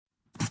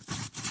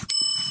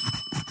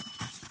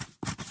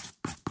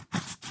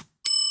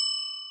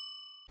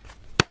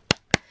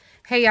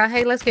Hey y'all,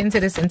 hey, let's get into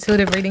this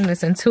intuitive reading,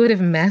 this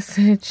intuitive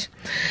message.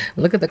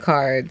 Look at the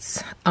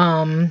cards.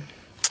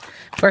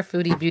 For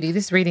Foodie Beauty,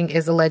 this reading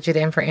is alleged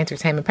and for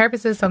entertainment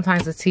purposes.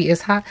 Sometimes the tea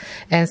is hot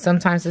and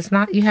sometimes it's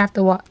not. You have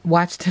to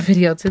watch the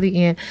video to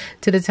the end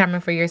to determine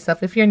for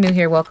yourself. If you're new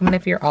here, welcome. And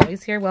if you're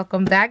always here,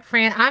 welcome back,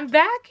 friend. I'm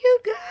back, you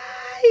guys.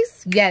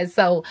 Yes,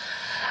 so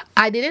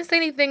I didn't say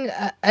anything,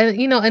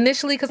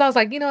 initially because I was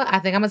like, I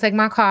think I'm going to take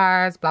my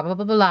cards, blah, blah,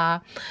 blah, blah,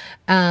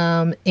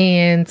 blah.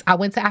 And I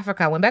went to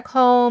Africa. I went back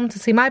home to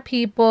see my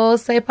people.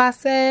 C'est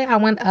passé. I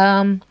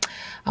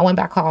went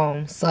back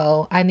home.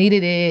 So I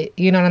needed it.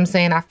 You know what I'm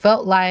saying? I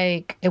felt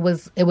like it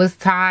was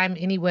time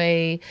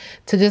anyway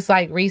to just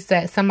like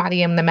reset.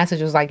 Somebody in the message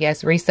was like,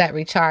 yes, reset,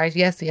 recharge.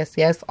 Yes, yes,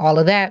 yes. All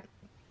of that.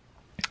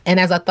 And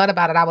as I thought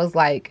about it, I was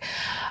like,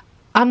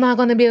 I'm not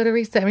going to be able to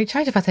reset and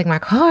recharge if I take my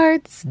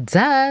cards.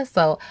 Duh.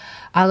 So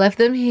I left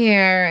them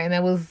here and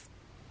it was,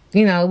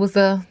 it was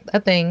a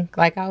thing.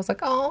 Like I was like,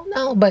 oh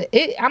no, but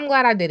I'm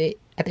glad I did it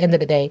at the end of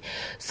the day.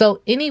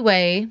 So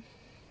anyway,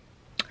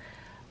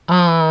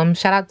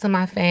 shout out to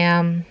my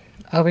fam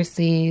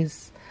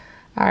overseas.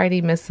 I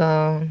already miss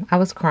them. I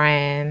was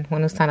crying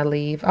when it was time to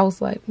leave. I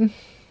was like,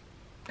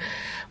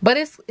 but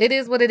it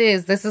is what it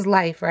is. This is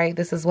life, right?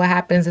 This is what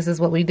happens. This is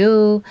what we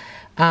do.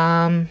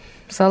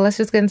 So let's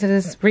just get into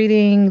this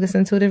reading, this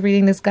intuitive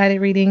reading, this guided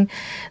reading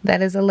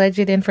that is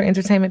alleged and for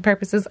entertainment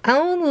purposes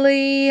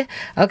only.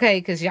 Okay,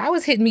 because y'all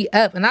was hitting me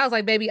up and I was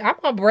like, baby, I'm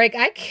on break.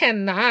 I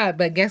cannot.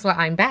 But guess what?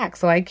 I'm back,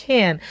 so I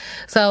can.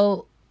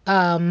 So,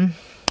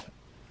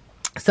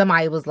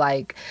 somebody was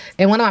like,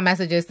 in one of my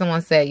messages,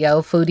 someone said,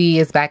 yo, Foodie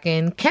is back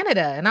in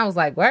Canada. And I was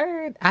like,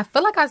 word? I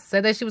feel like I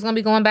said that she was going to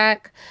be going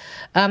back.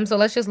 So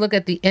let's just look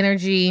at the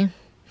energy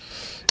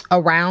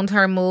around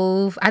her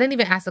move. I didn't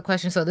even ask the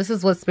question, so this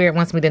is what Spirit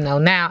wants me to know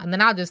now. And then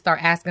I'll just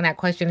start asking that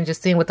question and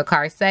just seeing what the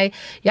cards say.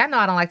 Y'all know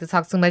I don't like to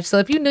talk too much. So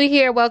if you're new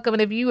here, welcome.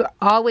 And if you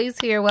always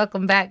here,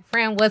 welcome back.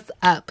 Friend, what's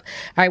up?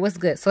 All right, what's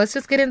good? So let's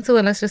just get into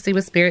it. Let's just see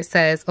what Spirit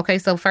says. Okay,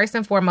 so first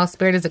and foremost,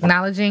 Spirit is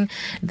acknowledging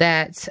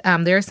that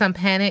there is some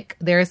panic,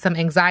 there is some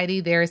anxiety,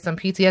 there is some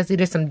PTSD,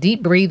 there's some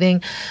deep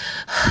breathing.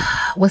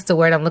 What's the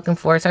word I'm looking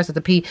for? It starts with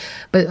a P,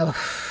 but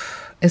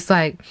it's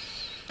like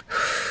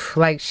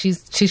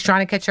she's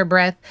trying to catch her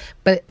breath,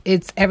 but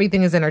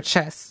everything is in her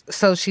chest.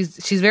 So she's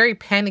very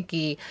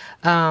panicky.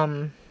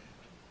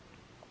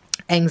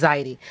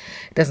 Anxiety.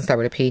 It doesn't start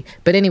with a P.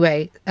 But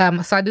anyway,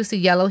 so I do see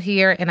yellow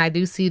here, and I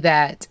do see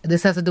that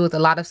this has to do with a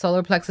lot of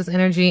solar plexus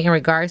energy in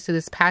regards to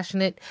this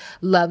passionate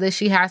love that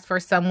she has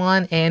for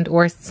someone and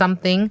or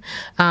something.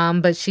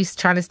 But she's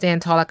trying to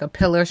stand tall like a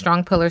pillar,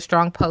 strong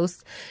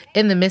post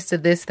in the midst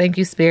of this. Thank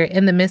you, Spirit.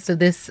 In the midst of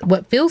this,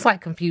 what feels like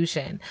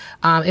confusion.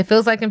 It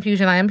feels like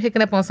confusion. I am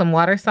picking up on some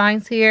water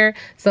signs here.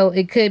 So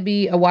it could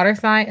be a water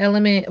sign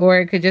element, or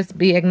it could just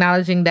be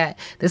acknowledging that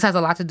this has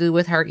a lot to do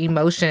with her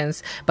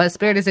emotions. But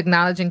Spirit is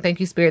acknowledging, thank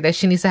you, Spirit, that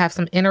she needs to have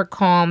some inner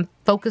calm,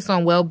 focus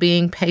on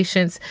well-being,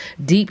 patience,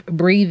 deep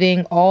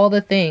breathing, all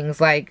the things.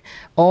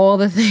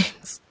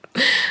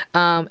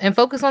 And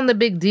focus on the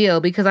big deal,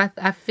 because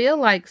I feel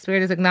like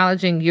Spirit is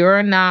acknowledging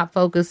you're not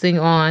focusing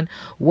on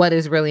what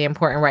is really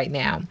important right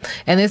now.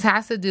 And this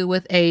has to do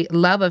with a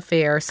love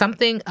affair,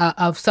 something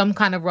of some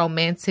kind of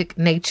romantic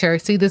nature.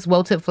 See this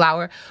wilted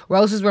flower?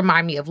 Roses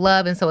remind me of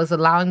love. And so it's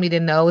allowing me to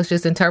know, it's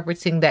just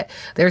interpreting that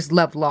there's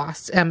love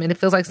lost. And it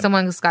feels like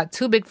someone's got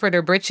too big for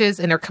their britches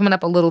and they're coming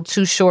up a little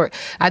too short.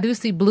 I do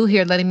see blue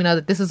here letting me know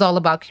that this is all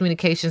about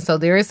communication. So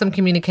there is some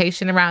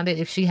communication around it.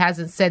 If she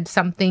hasn't said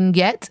something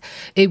yet,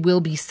 it will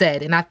be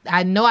said. And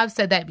I know I've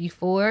said that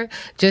before,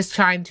 just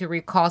trying to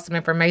recall some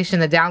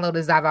information. The download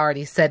is I've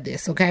already said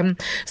this, okay?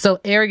 So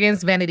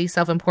arrogance, vanity,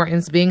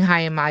 self-importance, being high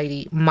and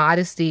mighty,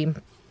 modesty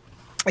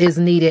is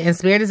needed. And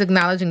Spirit is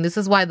acknowledging this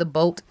is why the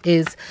boat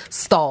is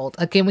stalled.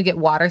 Again, we get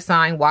water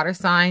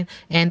sign,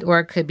 and or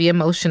it could be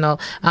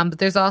emotional. But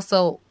there's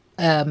also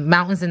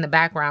mountains in the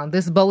background.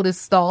 This boat is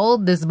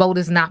stalled. This boat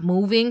is not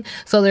moving.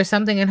 So there's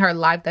something in her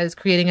life that is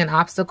creating an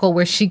obstacle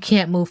where she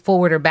can't move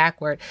forward or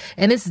backward.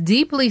 And it's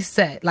deeply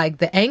set. Like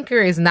the anchor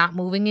is not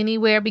moving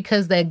anywhere,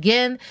 because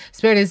again,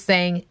 Spirit is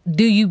saying,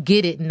 do you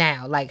get it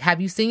now? Like,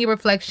 have you seen your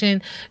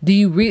reflection? Do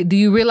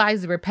you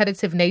realize the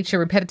repetitive nature,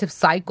 repetitive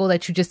cycle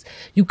that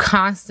you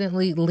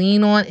constantly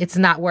lean on? It's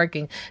not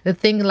working. The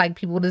thing, like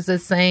people just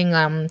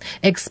saying,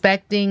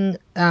 expecting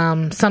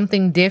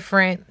something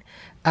different,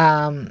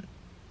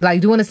 like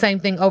doing the same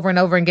thing over and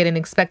over again and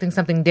expecting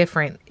something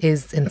different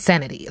is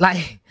insanity.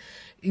 Like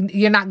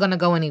you're not going to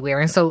go anywhere.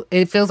 And so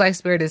it feels like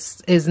Spirit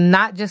is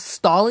not just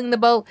stalling the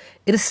boat,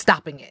 it is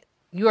stopping it.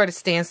 You are to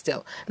stand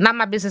still. Not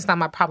my business, not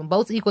my problem.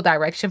 Both equal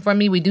direction for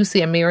me. We do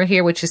see a mirror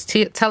here, which is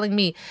telling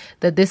me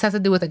that this has to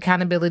do with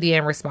accountability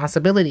and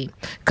responsibility,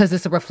 because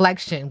it's a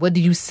reflection. What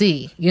do you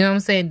see? You know what I'm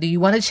saying? Do you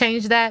want to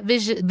change that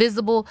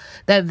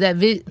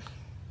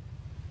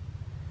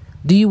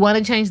do you want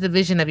to change the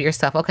vision of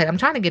yourself? Okay, I'm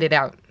trying to get it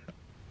out.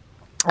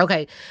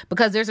 Okay,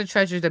 because there's a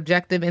treasured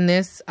objective in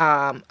this,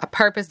 a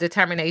purpose,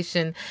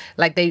 determination.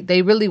 Like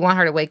they really want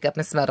her to wake up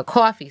and smell the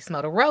coffee,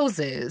 smell the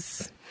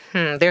roses.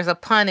 There's a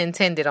pun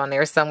intended on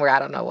there somewhere. I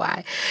don't know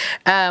why.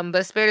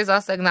 But Spirit is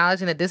also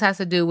acknowledging that this has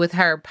to do with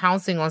her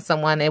pouncing on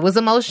someone. It was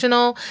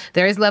emotional.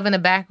 There is love in the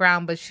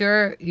background, but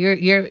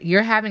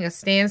you're having a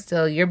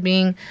standstill. You're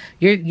being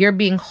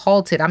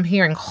halted. I'm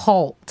hearing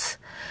halt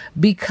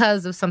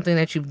because of something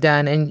that you've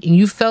done, and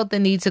you felt the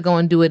need to go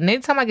and do it. And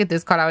anytime I get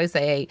this card, I always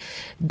say, hey,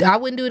 I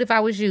wouldn't do it if I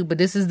was you, but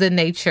this is the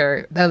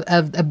nature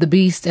of the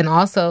beast, and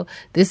also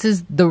this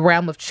is the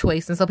realm of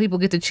choice, and so people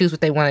get to choose what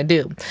they want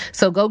to do.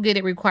 So go get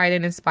it. Required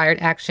and inspired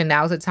action.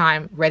 Now is the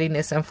time,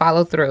 readiness, and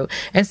follow through.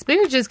 And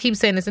Spirit just keeps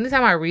saying this.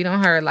 Anytime I read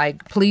on her,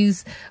 like,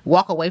 please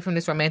walk away from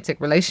this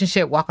romantic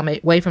relationship, walk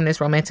away from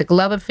this romantic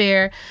love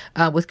affair.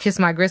 With Kiss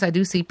My Grits, I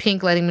do see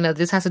pink letting me know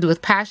this has to do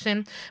with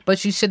passion,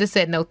 but you should have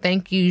said no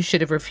thank you. You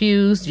should have refused.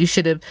 You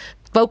should have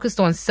focused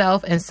on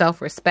self and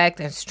self-respect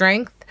and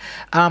strength,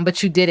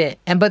 but you didn't.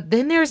 But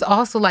then there's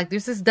also like,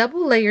 there's this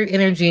double layered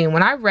energy. And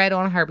when I read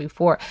on her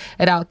before,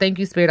 and I'll thank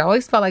you, Spirit, I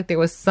always felt like there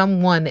was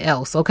someone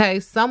else.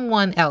 Okay.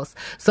 Someone else.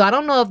 So I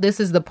don't know if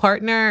this is the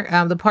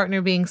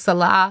partner being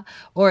Salah,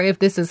 or if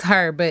this is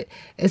her, but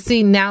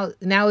see, now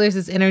there's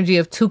this energy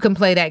of two can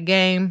play that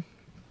game.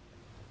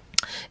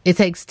 It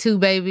takes two,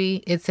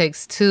 baby. It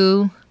takes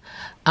two.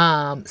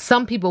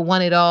 Some people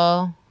want it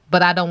all,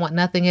 but I don't want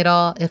nothing at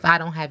all if I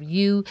don't have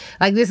you.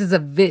 Like, this is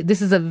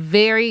a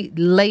very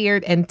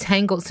layered and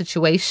tangled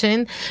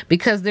situation,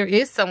 because there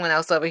is someone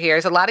else over here.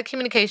 It's a lot of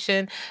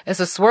communication. It's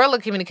a swirl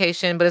of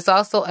communication, but it's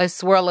also a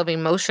swirl of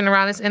emotion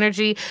around this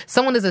energy.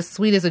 Someone is as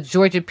sweet as a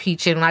Georgia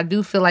peach, and I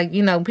do feel like,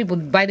 people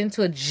bite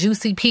into a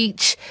juicy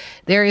peach.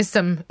 There is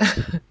some...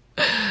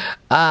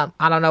 I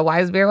don't know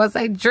why Spirit would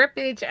say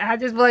drippage. I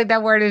just feel like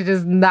that word is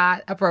just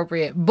not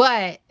appropriate,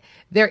 but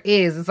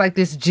it's like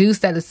this juice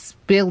that is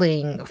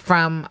spilling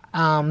from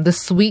the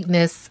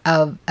sweetness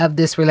of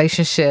this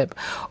relationship,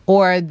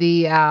 or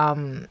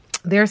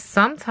there's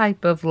some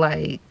type of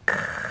like,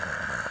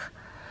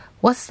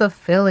 what's the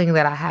feeling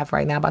that I have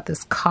right now about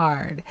this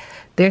card?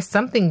 There's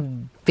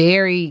something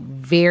very,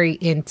 very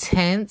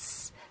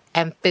intense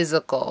and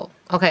physical.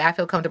 Okay, I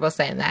feel comfortable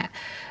saying that.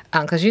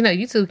 Because,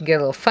 YouTube can get a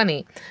little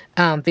funny.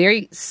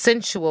 Very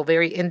sensual,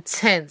 very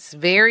intense,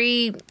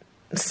 very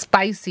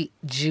spicy,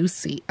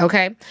 juicy.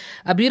 Okay.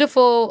 A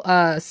beautiful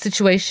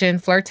situation,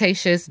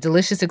 flirtatious,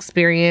 delicious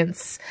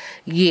experience.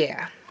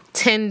 Yeah.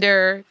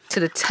 Tender to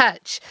the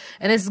touch.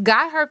 And it's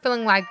got her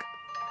feeling like,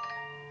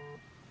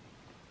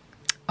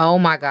 oh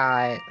my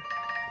God,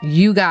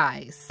 you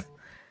guys,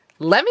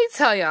 let me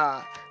tell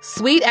y'all,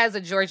 sweet as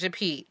a Georgia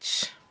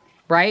peach,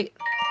 right?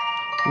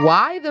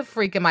 Why the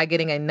freak am I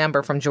getting a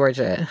number from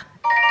Georgia?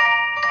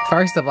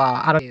 First of all,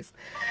 I don't.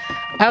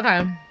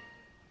 Okay.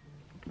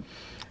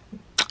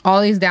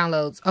 All these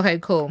downloads. Okay,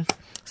 cool.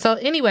 So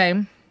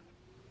anyway,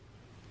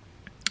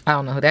 I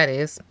don't know who that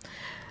is.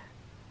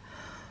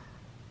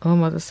 What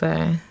am I about to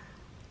say?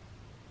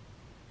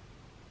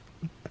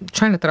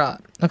 Trying to throw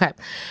up.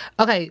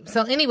 Okay.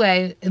 So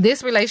anyway,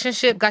 this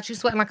relationship got you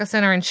sweating like a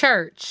sinner in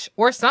church,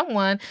 or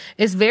someone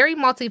is very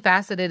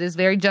multifaceted, is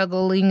very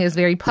juggling, is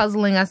very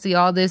puzzling. I see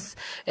all this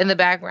in the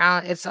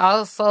background. It's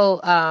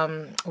also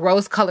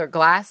rose-colored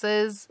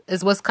glasses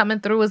is what's coming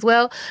through as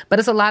well. But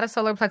it's a lot of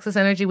solar plexus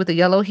energy with the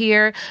yellow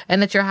here,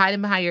 and that you're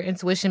hiding behind your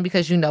intuition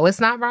because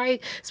it's not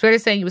right. Spirit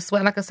is saying you were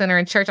sweating like a sinner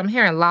in church. I'm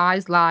hearing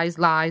lies, lies,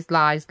 lies,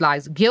 lies,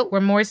 lies. Guilt,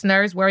 remorse,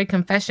 nerves, worry,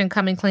 confession,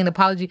 coming clean,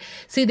 apology.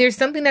 See, there's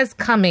something that's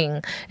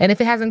coming, and if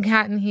it hasn't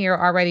gotten here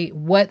already,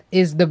 what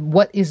is the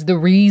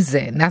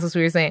reason? That's what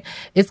we were saying.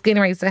 It's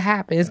getting ready to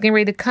happen. It's getting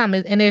ready to come,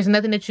 and there's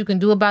nothing that you can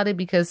do about it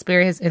because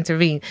Spirit has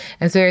intervened.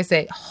 And Spirit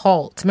say,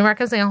 halt. Remember I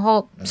kept saying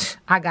halt?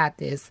 I got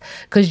this.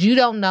 Because you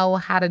don't know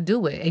how to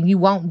do it, and you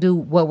won't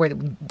do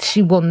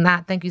she will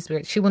not, thank you,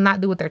 Spirit, she will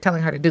not do what they're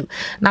telling her to do.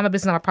 Not my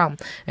business, not my problem.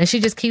 And she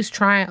just keeps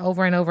trying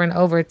over and over and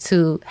over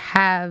to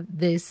have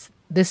this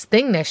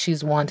thing that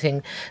she's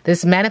wanting,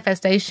 this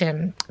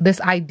manifestation, this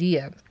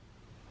idea.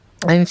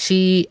 And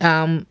she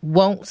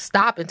won't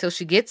stop until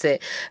she gets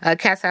it.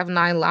 Cats have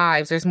 9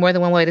 lives. There's more than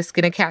one way to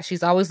skin a cat.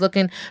 She's always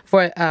looking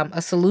for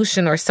a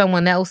solution or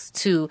someone else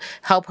to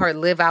help her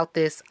live out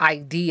this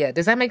idea.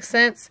 Does that make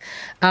sense?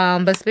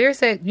 But Spirit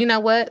said, you know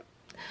what?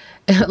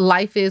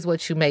 Life is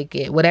what you make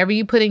it. Whatever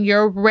you put in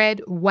your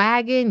red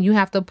wagon, you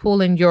have to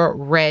pull in your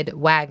red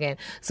wagon.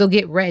 So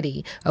get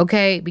ready,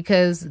 okay?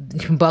 Because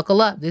buckle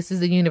up. This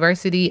is the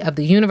university of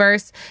the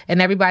universe,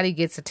 and everybody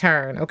gets a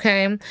turn,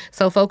 okay?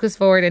 So focus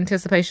forward,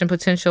 anticipation,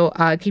 potential.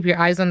 Keep your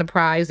eyes on the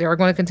prize. There are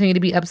going to continue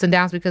to be ups and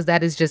downs because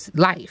that is just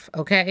life,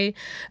 okay?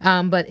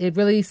 But it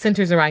really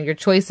centers around your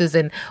choices,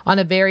 and on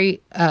a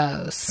very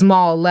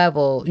small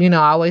level. I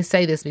always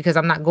say this because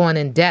I'm not going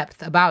in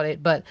depth about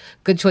it, but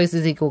good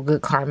choices equal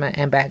good karma,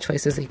 and bad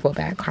choices equal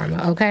bad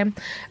karma. Okay.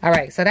 All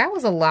right. So that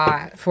was a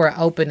lot for an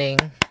opening,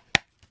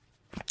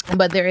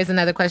 but there is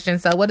another question.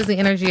 So what is the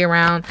energy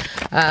around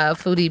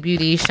Foodie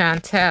Beauty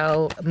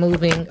Chantel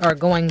moving or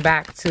going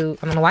back to,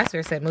 I don't know why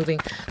Spirit said moving,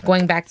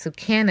 going back to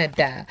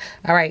Canada.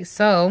 All right.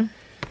 So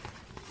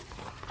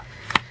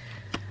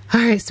All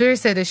right, Spirit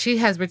said that she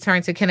has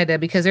returned to Canada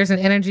because there's an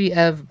energy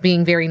of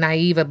being very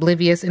naive,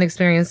 oblivious,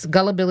 inexperienced.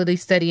 Gullibility,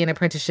 study, and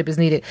apprenticeship is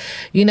needed.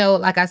 You know,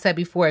 like I said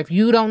before, if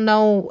you don't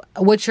know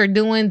what you're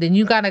doing, then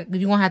you're gonna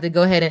have to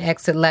go ahead and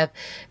exit left.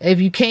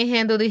 If you can't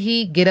handle the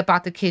heat, get up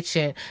out the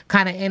kitchen.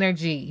 Kind of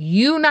energy.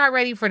 You not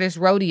ready for this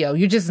rodeo.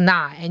 You're just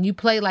not, and you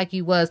play like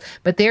you was.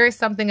 But there is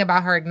something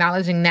about her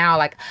acknowledging now,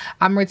 like,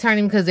 I'm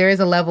returning because there is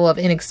a level of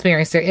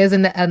inexperience. There is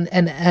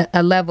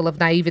a level of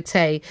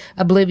naivete,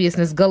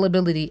 obliviousness,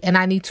 gullibility, and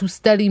I need to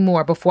study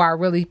more before I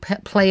really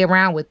play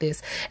around with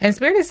this. And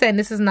Spirit is saying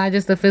this is not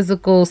just a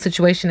physical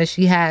situation that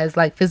she has,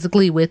 like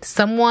physically with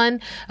someone,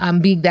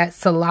 being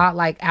that's a lot,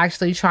 like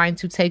actually trying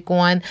to take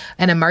on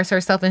and immerse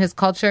herself in his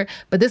culture,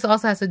 but this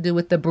also has to do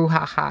with the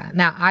brouhaha.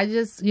 Now, I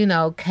just,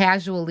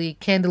 casually,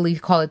 candidly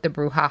call it the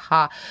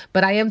brouhaha,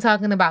 but I am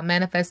talking about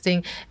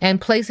manifesting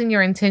and placing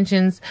your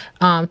intentions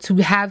to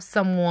have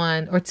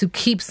someone or to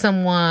keep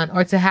someone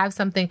or to have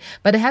something,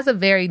 but it has a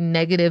very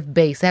negative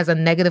base. It has a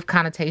negative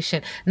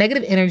connotation.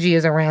 Negative energy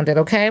is around it,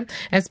 okay?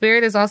 And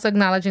Spirit is also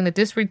acknowledging that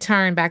this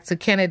return back to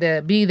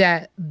Canada, be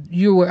that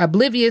you were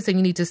oblivious and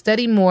you need to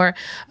study more,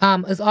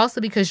 is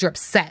also because you're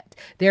upset.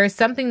 There is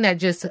something that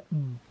just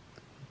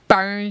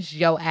burns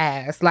your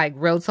ass, like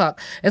real talk.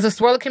 It's a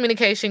swirl of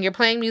communication. You're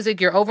playing music.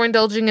 You're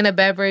overindulging in a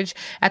beverage.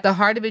 At the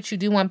heart of it, you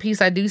do want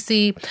peace. I do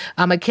see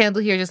a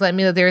candle here just letting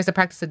me know there is a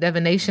practice of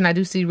divination. I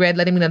do see red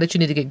letting me know that you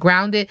need to get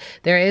grounded.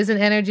 There is an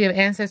energy of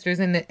ancestors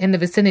in the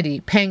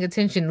vicinity, paying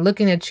attention,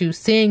 looking at you,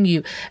 seeing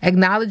you,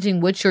 acknowledging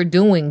what you're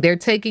doing.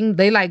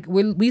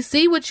 We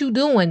see what you're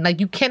doing. Like,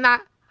 you cannot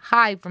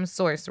hide from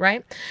source,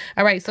 right?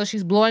 All right, so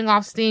she's blowing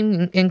off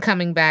steam and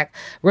coming back.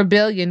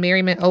 Rebellion,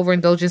 merriment,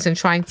 overindulgence, and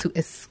trying to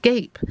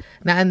escape.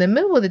 Now, in the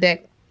middle of the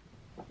deck,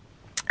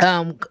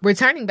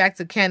 returning back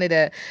to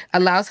Canada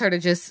allows her to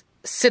just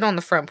sit on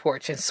the front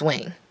porch and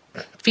swing,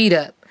 feet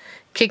up,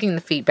 kicking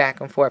the feet back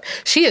and forth.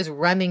 She is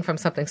running from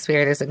something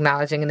Spirit is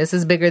acknowledging, and this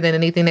is bigger than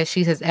anything that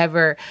she has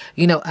ever,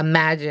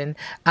 imagined.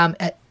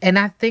 And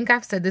I think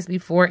I've said this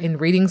before in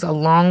readings a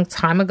long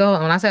time ago.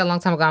 And when I say a long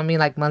time ago, I mean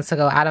like months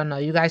ago. I don't know.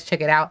 You guys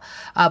check it out.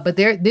 But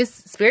this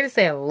Spirit is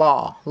saying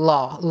law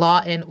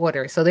and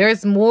order. So there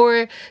is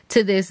more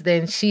to this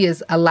than she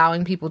is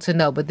allowing people to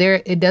know. But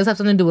it does have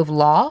something to do with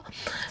law.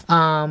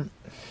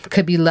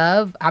 Could be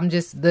love.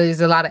 There's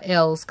a lot of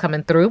L's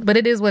coming through, but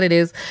it is what it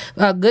is.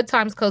 Good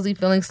times, cozy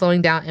feelings,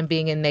 slowing down, and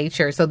being in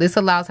nature. So this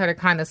allows her to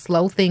kind of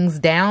slow things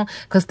down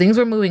because things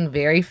were moving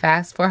very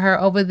fast for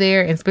her over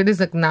there. And Spirit is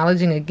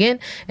acknowledging again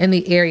in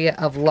the area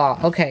of law.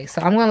 Okay,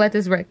 so I'm going to let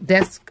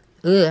this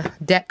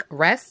deck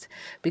rest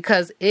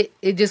because it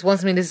just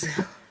wants me to...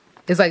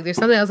 It's like there's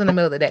something else in the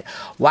middle of the deck.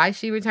 Why is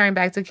she returned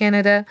back to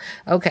Canada?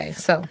 Okay,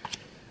 so...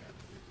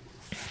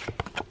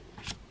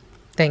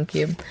 Thank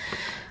you.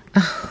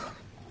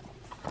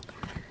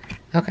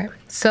 Okay,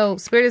 so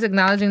Spirit is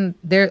acknowledging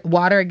their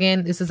water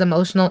again. This is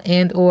emotional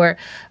and or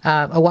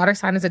a water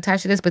sign is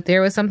attached to this, but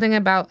there was something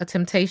about a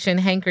temptation,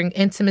 hankering,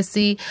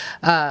 intimacy,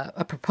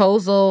 a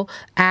proposal,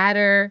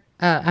 adder,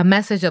 a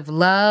message of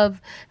love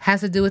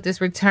has to do with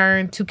this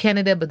return to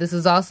Canada. But this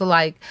is also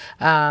like,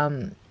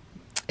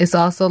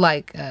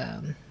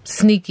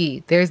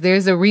 sneaky.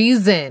 There's a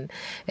reason,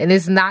 and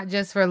it's not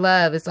just for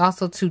love. It's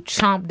also to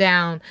chomp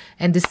down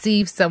and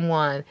deceive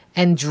someone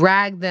and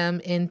drag them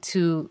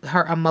into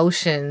her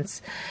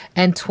emotions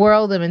and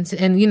twirl them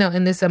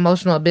in this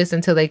emotional abyss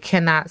until they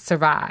cannot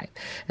survive.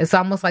 It's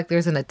almost like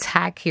there's an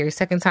attack here.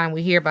 Second time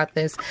we hear about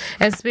this,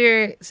 and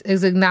Spirit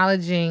is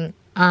acknowledging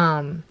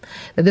that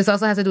this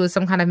also has to do with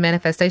some kind of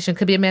manifestation.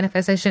 Could be a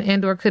manifestation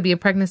and or could be a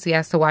pregnancy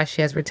as to why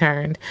she has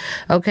returned.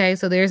 Okay,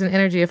 so there's an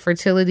energy of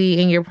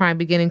fertility in your prime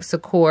beginnings to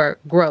core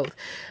growth.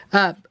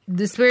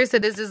 The Spirit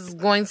said this is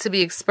going to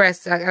be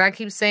expressed, and I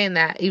keep saying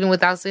that even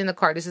without seeing the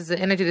card. This is the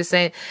energy that's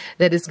saying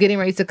that it's getting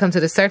ready to come to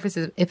the surface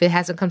if it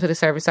hasn't come to the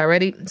surface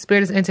already.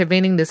 Spirit is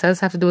intervening. This does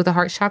have to do with the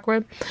heart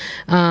chakra,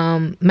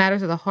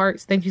 matters of the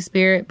hearts. Thank you,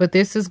 Spirit. But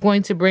this is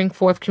going to bring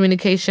forth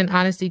communication,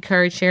 honesty,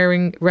 courage,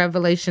 sharing,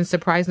 revelation,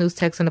 surprise news,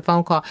 text, and a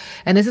phone call.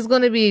 And this is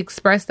going to be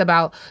expressed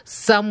about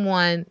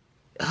someone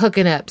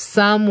hooking up,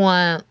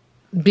 someone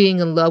being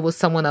in love with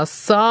someone else,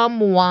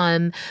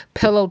 someone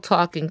pillow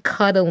talking,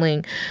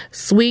 cuddling,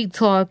 sweet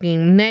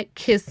talking, neck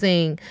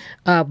kissing,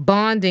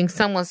 bonding,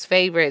 someone's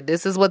favorite.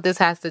 This is what this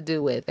has to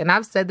do with. And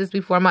I've said this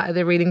before in my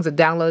other readings. The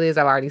download is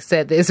I've already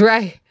said this,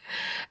 right?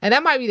 And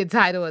that might be the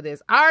title of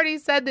this. I already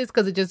said this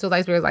because it just feels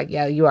like Spirit's like,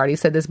 yeah, you already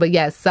said this. But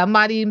yes,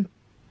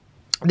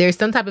 there's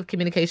some type of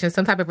communication,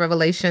 some type of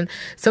revelation,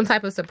 some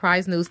type of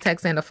surprise news,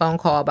 text, and a phone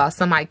call about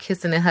somebody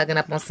kissing and hugging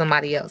up on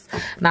somebody else.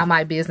 Not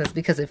my business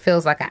because it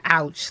feels like an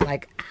ouch.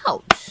 Like,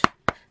 ouch.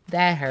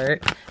 That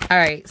hurt. All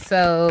right,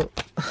 so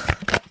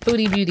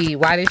Foodie Beauty,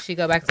 why did she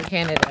go back to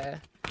Canada?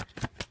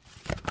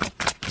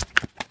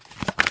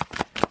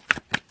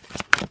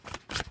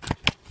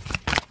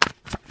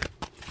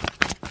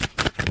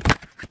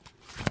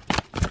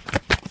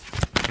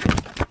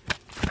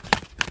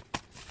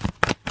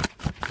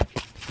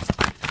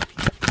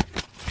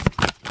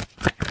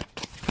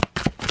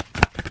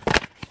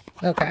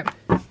 Okay.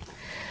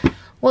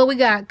 Well, we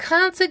got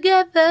come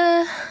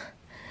together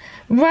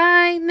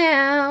right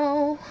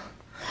now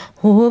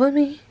over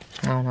me.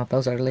 I don't know if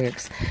those are the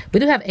lyrics.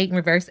 We do have 8 in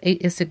reverse.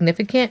 8 is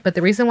significant, but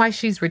the reason why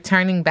she's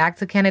returning back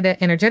to Canada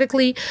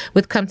energetically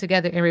with come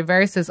together in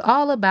reverse is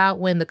all about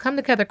when the come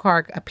together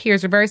card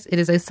appears reversed. It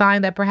is a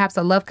sign that perhaps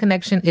a love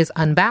connection is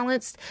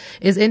unbalanced.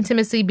 Is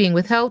intimacy being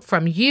withheld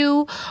from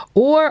you,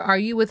 or are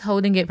you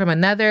withholding it from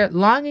another?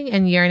 Longing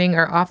and yearning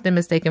are often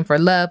mistaken for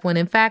love when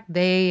in fact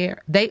they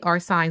are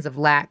signs of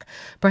lack.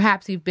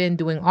 Perhaps you've been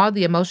doing all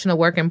the emotional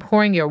work and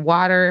pouring your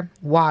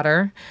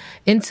water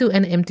into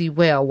an empty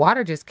well.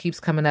 Water just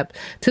keeps coming up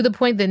to the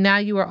point that now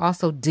you are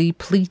also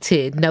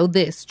depleted. Know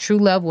this: true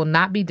love will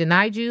not be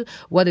denied you.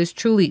 What is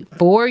truly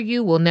for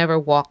you will never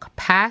walk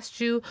past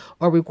you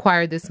or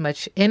require this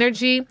much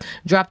energy.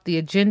 Drop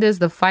the agendas,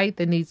 the fight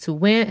that needs to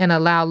win, and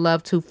allow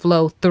love to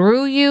flow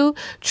through you.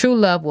 True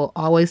love will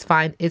always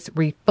find its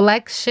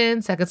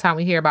reflection. Second time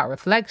we hear about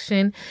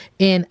reflection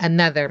in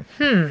another.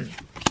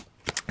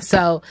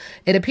 So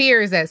it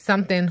appears that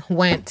something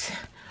went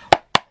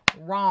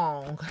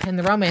wrong in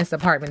the romance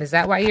department. Is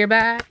that why you're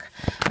back?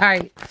 All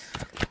right.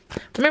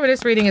 Remember,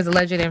 this reading is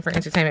alleged and for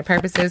entertainment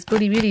purposes.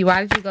 Foodie Beauty,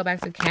 why did you go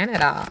back to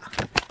Canada?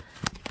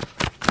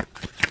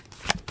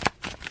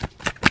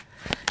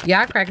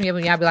 Y'all crack me up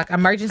and y'all be like,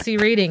 emergency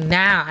reading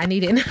now. I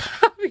need it.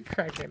 I'll be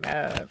cracking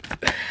up.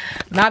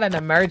 Not an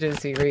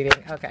emergency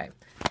reading. Okay.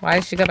 Why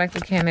did she go back to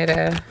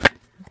Canada?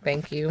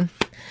 Thank you.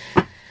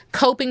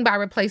 Coping by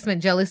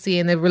replacement, jealousy,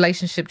 and the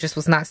relationship just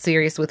was not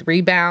serious with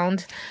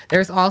rebound.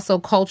 There's also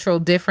cultural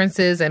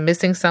differences and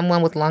missing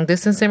someone with long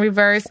distance in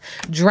reverse.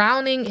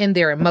 Drowning in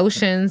their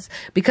emotions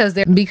because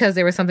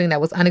there was something that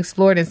was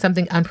unexplored and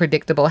something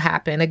unpredictable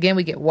happened. Again,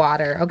 we get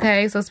water.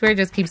 Okay, so Spirit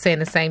just keeps saying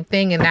the same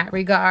thing in that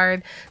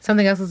regard.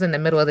 Something else is in the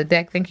middle of the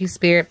deck. Thank you,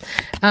 Spirit.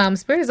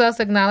 Spirit is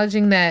also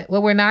acknowledging that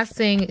what we're not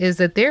seeing is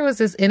that there was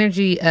this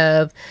energy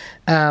of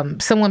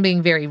someone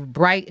being very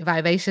bright,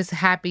 vivacious,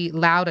 happy,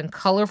 loud, and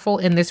colorful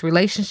in this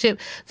relationship.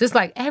 Just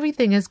like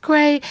everything is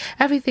great,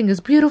 everything is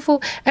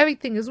beautiful,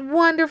 everything is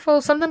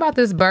wonderful. Something about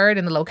this bird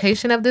and the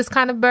location of this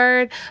kind of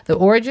bird, the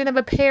origin of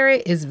a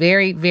parrot, is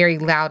very, very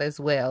loud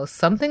as well.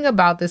 Something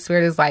about this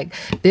Spirit is like,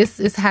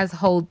 this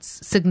holds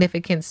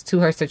significance to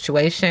her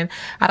situation.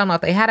 I don't know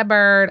if they had a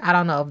bird. I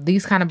don't know if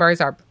these kind of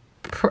birds are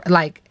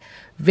like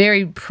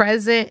very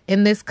present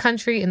in this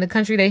country, in the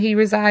country that he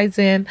resides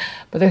in,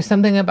 but there's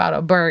something about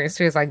a bird. And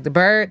Spirit's like, the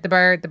bird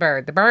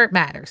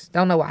matters.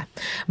 Don't know why.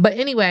 But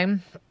anyway,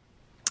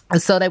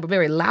 so they were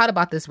very loud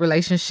about this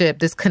relationship,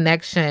 this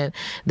connection,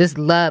 this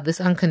love, this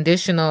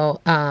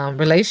unconditional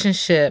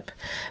relationship.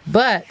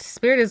 But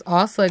Spirit is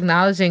also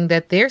acknowledging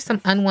that there's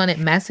some unwanted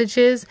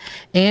messages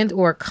and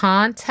or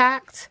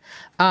contact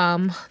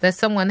that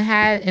someone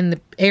had in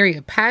the area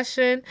of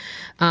passion.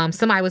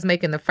 Somebody was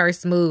making the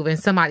first move and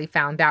somebody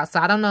found out. So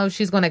I don't know if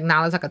she's going to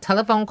acknowledge like a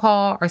telephone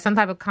call or some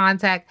type of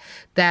contact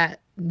that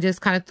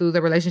just kind of through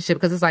the relationship,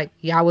 because it's like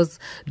y'all was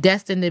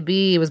destined to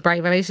be, it was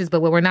bright vivacious.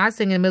 But what we're not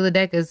seeing in the middle of the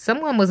deck is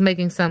someone was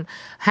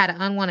had an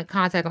unwanted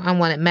contact or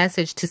unwanted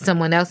message to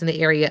someone else in the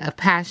area of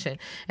passion,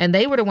 and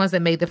they were the ones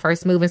that made the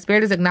first move. And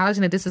Spirit is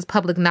acknowledging that this is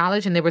public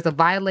knowledge and there was a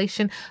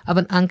violation of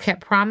an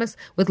unkept promise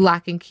with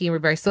lock and key in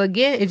reverse. So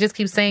again, it just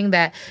keeps saying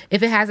that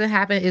if it hasn't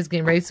happened, it's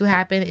getting ready to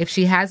happen. If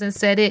she hasn't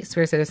said it,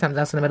 Spirit said there's something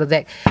else in the middle of the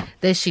deck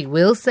that she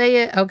will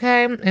say it.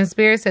 Okay. And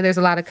Spirit said there's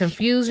a lot of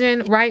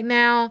confusion right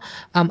now,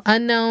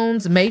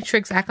 unknowns,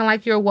 matrix, acting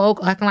like you're woke,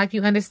 acting like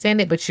you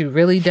understand it, but you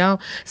really don't.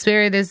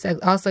 Spirit is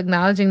also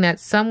acknowledging that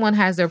someone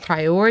has their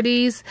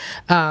priorities,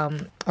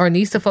 or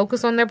needs to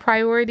focus on their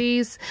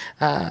priorities,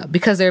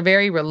 because they're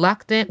very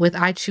reluctant with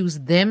I choose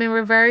them in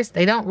reverse.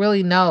 They don't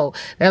really know.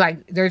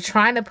 They're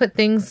trying to put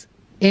things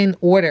in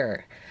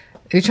order.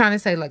 They're trying to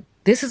say, like,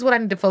 this is what I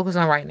need to focus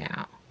on right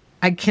now.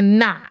 I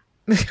cannot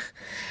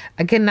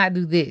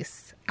do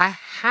this. I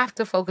have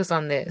to focus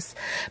on this.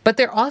 But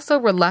they're also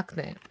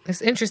reluctant.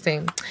 It's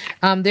interesting.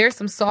 There's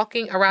some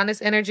sulking around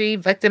this energy,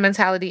 victim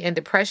mentality, and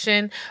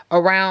depression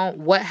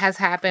around what has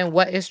happened,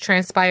 what is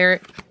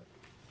transpired.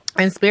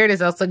 And Spirit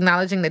is also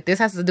acknowledging that this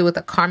has to do with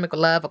a karmic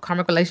love, a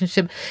karmic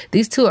relationship.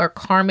 These two are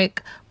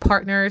karmic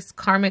partners,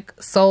 karmic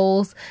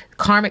souls,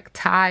 karmic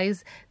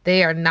ties.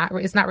 It's not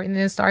written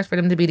in the stars for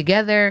them to be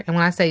together. And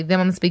when I say them,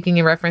 I'm speaking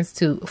in reference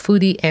to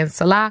Foodie and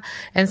Salah.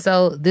 And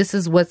so this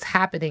is what's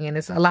happening. And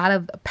it's a lot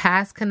of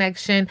past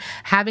connection,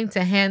 having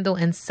to handle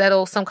and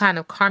settle some kind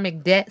of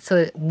karmic debt so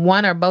that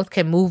one or both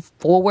can move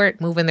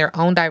forward, move in their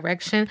own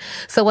direction.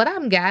 So what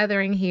I'm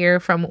gathering here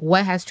from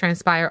what has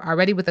transpired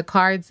already with the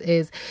cards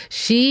is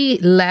she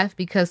left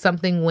because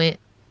something went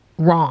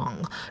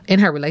wrong in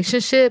her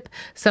relationship.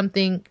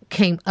 Something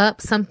came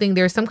up,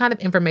 there's some kind of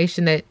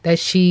information that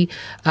she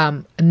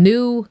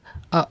knew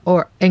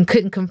and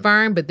couldn't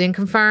confirm, but then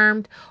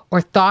confirmed,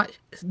 or thought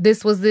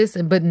this was this,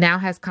 but now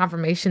has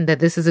confirmation that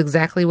this is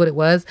exactly what it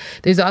was.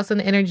 There's also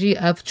an energy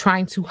of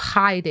trying to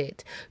hide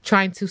it,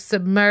 trying to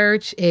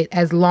submerge it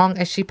as long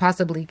as she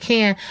possibly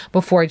can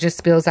before it just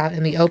spills out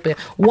in the open.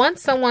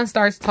 Once someone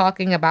starts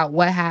talking about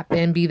what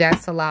happened, be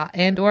that Salah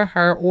and or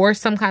her or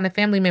some kind of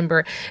family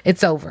member,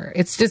 it's over.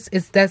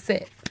 That's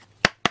it.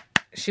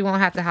 She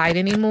won't have to hide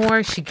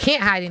anymore. She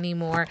can't hide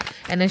anymore.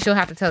 And then she'll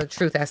have to tell the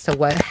truth as to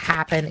what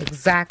happened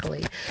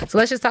exactly. So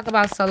let's just talk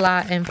about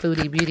Salah and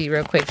Foodie Beauty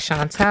real quick.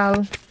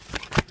 Chantal,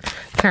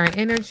 current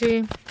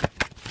energy.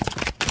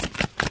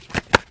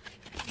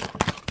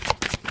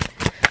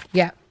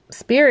 Yeah.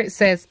 Spirit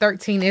says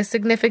 13 is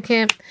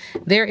significant.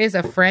 There is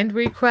a friend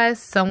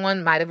request.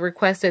 Someone might have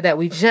requested that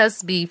we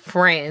just be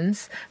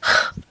friends.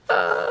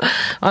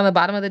 On the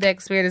bottom of the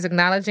deck, Spirit is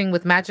acknowledging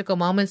with magical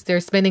moments. They're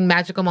spending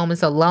magical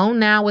moments alone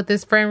now with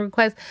this friend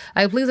request.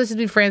 Like, please, let's just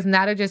be friends.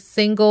 Now they're just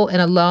single and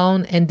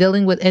alone and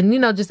dealing with, and, you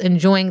know, just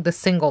enjoying the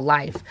single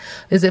life.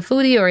 Is it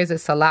Foodie or is it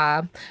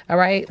Salah? All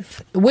right.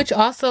 Which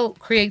also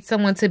creates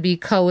someone to be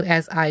cold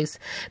as ice.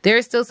 There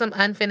is still some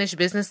unfinished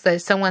business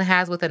that someone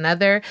has with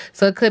another.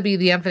 So it could be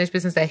the unfinished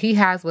business that he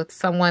has with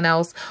someone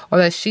else or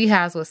that she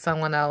has with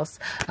someone else.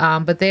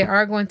 But they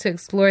are going to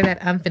explore that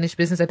unfinished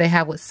business that they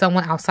have with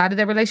someone outside of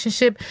their relationship.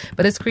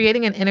 But it's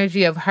creating an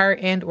energy of her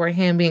and or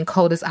him being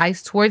cold as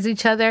ice towards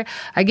each other.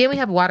 Again, we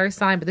have water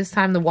sign, but this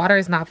time the water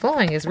is not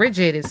flowing. It's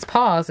rigid, it's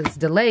paused, it's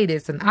delayed,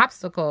 it's an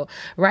obstacle,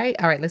 right?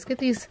 All right, let's get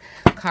these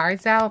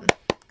cards out.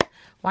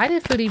 Why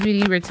did Foodie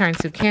Beauty return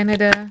to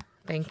Canada?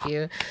 Thank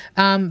you.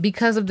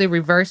 Because of the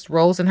reversed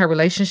roles in her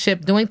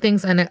relationship, doing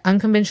things in an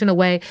unconventional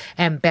way,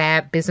 and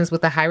bad business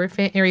with the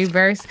Hierophant in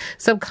reverse.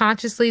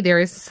 Subconsciously, there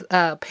is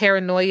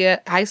paranoia,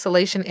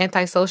 isolation,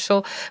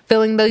 antisocial,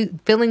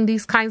 feeling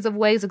these kinds of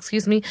ways,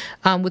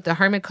 with the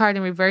Hermit card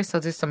in reverse. So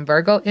there's some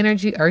Virgo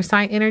energy, Earth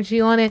sign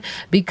energy on it.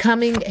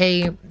 Becoming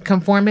a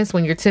conformist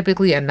when you're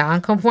typically a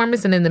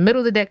non-conformist. And in the middle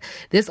of the deck,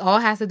 this all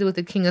has to do with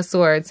the King of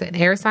Swords and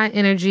air sign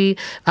energy.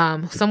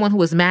 Someone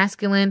who is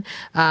masculine.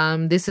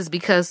 This is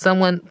because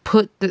someone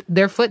put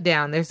their foot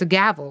down. There's a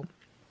gavel.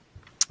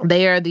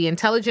 They are the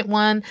intelligent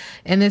one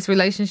in this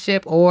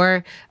relationship,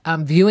 or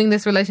viewing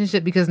this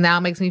relationship, because now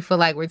it makes me feel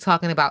like we're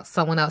talking about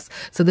someone else.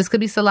 So this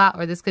could be Salah,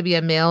 or this could be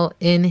a male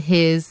in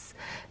his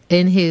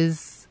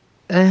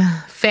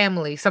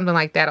family, something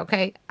like that.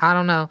 Okay, I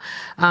don't know,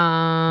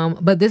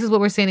 but this is what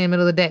we're seeing in the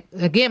middle of the deck.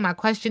 Again, my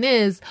question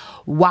is,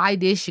 why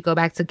did she go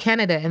back to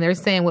Canada? And they're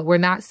saying what we're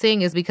not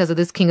seeing is because of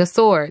this King of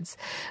Swords,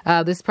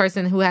 this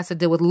person who has to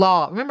deal with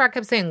law. Remember, I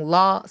kept saying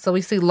law, so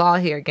we see law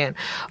here again.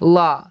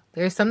 Law.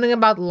 There's something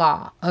about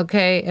law,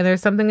 okay, and there's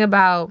something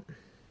about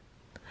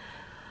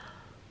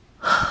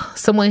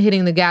someone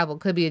hitting the gavel.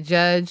 Could be a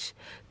judge,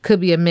 could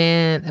be a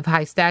man of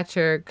high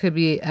stature, could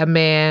be a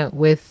man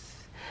with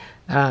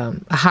a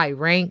high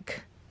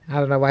rank. I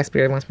don't know why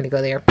Spirit wants me to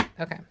go there.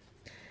 Okay.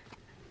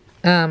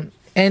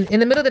 And in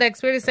the middle of the deck,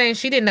 Spirit is saying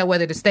she didn't know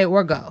whether to stay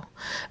or go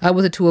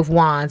with the Two of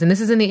Wands. And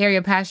this is in the area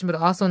of passion, but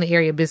also in the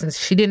area of business.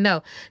 She didn't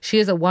know. She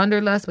is a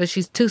wanderlust, but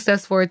she's 2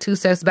 steps forward, 2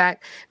 steps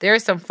back. There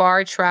is some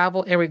far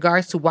travel in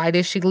regards to why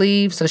did she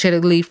leave. So she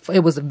had to leave.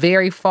 It was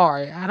very far.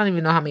 I don't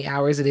even know how many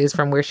hours it is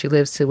from where she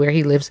lives to where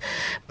he lives.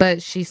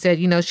 But she said,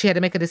 you know, she had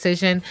to make a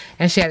decision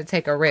and she had to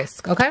take a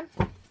risk. Okay.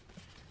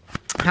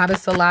 How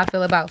does Salah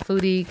feel about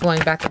Foodie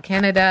going back to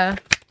Canada?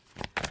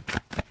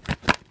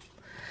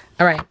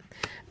 All right.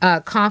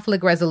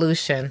 Conflict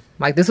resolution.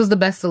 Like, this was the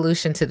best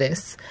solution to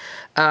this.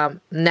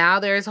 Now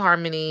there is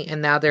harmony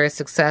and now there is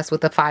success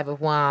with the 5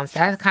 of Wands.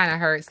 That kind of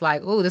hurts.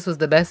 Like, oh, this was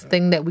the best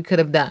thing that we could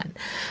have done.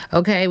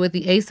 Okay. With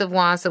the Ace of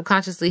Wands,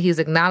 subconsciously, he's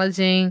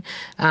acknowledging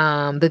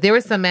that there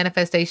was some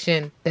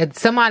manifestation, that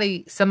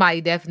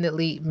somebody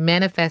definitely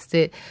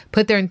manifested,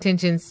 put their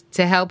intentions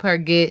to help her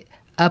get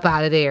up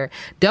out of there.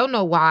 Don't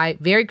know why.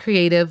 Very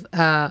creative.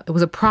 It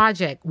was a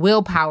project,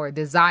 willpower,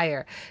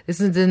 desire. This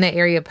is in the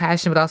area of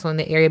passion, but also in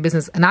the area of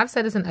business. And I've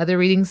said this in other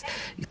readings.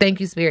 Thank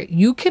you, Spirit.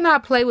 You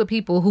cannot play with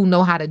people who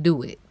know how to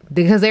do it,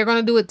 because they're going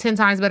to do it 10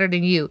 times better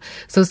than you.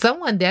 So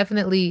someone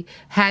definitely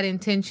had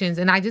intentions.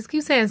 And I just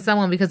keep saying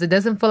someone because it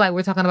doesn't feel like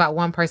we're talking about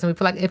one person. We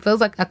feel like it feels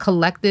like a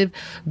collective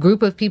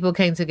group of people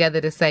came together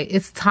to say,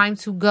 it's time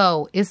to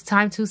go. It's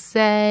time to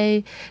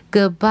say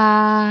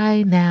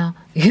goodbye now.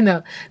 You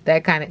know,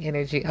 that kind of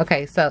energy.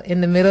 Okay, so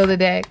in the middle of the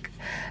deck,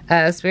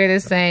 Spirit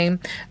is saying,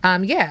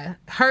 yeah,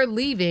 her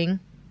leaving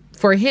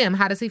for him.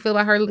 How does he feel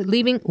about her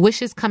leaving?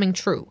 Wishes coming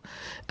true.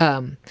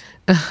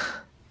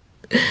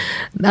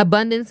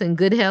 Abundance and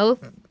good health,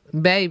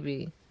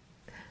 baby.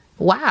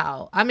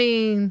 Wow. I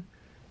mean,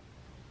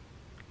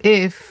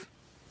 if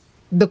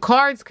the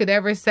cards could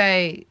ever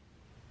say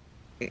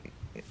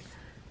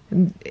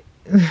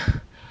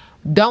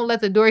don't let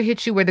the door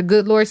hit you where the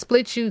good Lord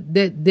split you,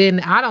 then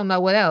I don't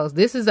know what else.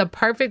 This is a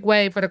perfect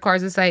way for the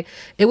cards to say,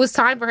 it was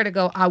time for her to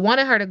go. I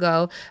wanted her to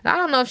go. I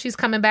don't know if she's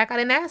coming back. I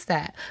didn't ask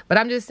that. But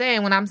I'm just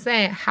saying, when I'm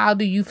saying, how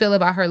do you feel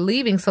about her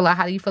leaving, Salah?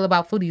 How do you feel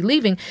about Foodie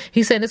leaving?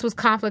 He's saying this was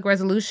conflict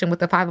resolution with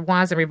the Five of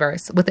Wands in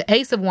reverse. With the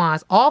Ace of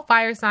Wands, all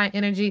fire sign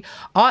energy,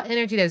 all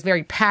energy that's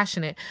very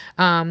passionate,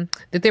 that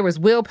there was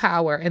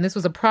willpower, and this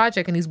was a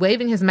project, and he's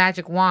waving his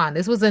magic wand.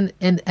 This was a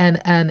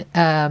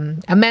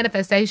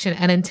manifestation,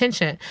 an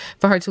intention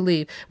for her to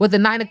leave. With the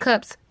Nine of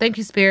Cups, thank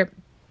you, Spirit.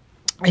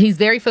 He's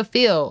very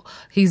fulfilled.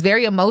 He's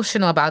very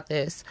emotional about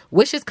this.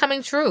 Wishes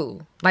coming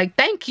true. Like,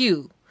 thank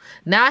you.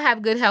 Now I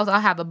have good health. I'll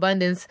have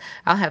abundance.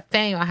 I'll have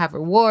fame. I'll have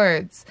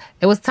rewards.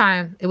 It was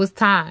time. It was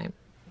time.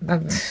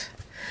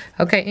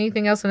 Okay,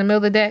 anything else in the middle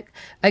of the deck?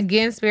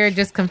 Again, Spirit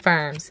just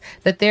confirms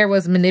that there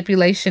was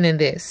manipulation in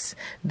this.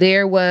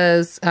 There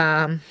was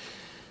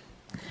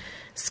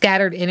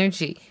scattered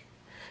energy.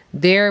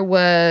 There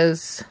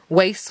was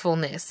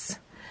wastefulness.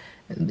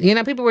 You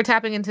know, people were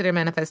tapping into their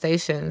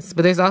manifestations,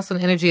 but there's also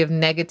an energy of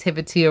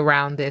negativity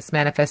around this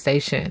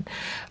manifestation.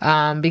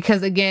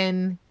 Because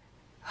again,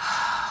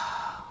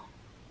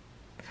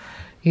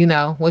 you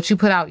know, what you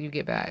put out, you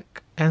get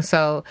back. And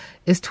so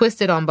it's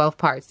twisted on both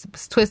parts.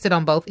 It's twisted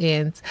on both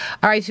ends.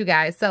 All right, you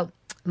guys. So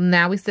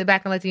now we sit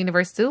back and let the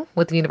universe do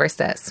what the universe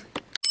does.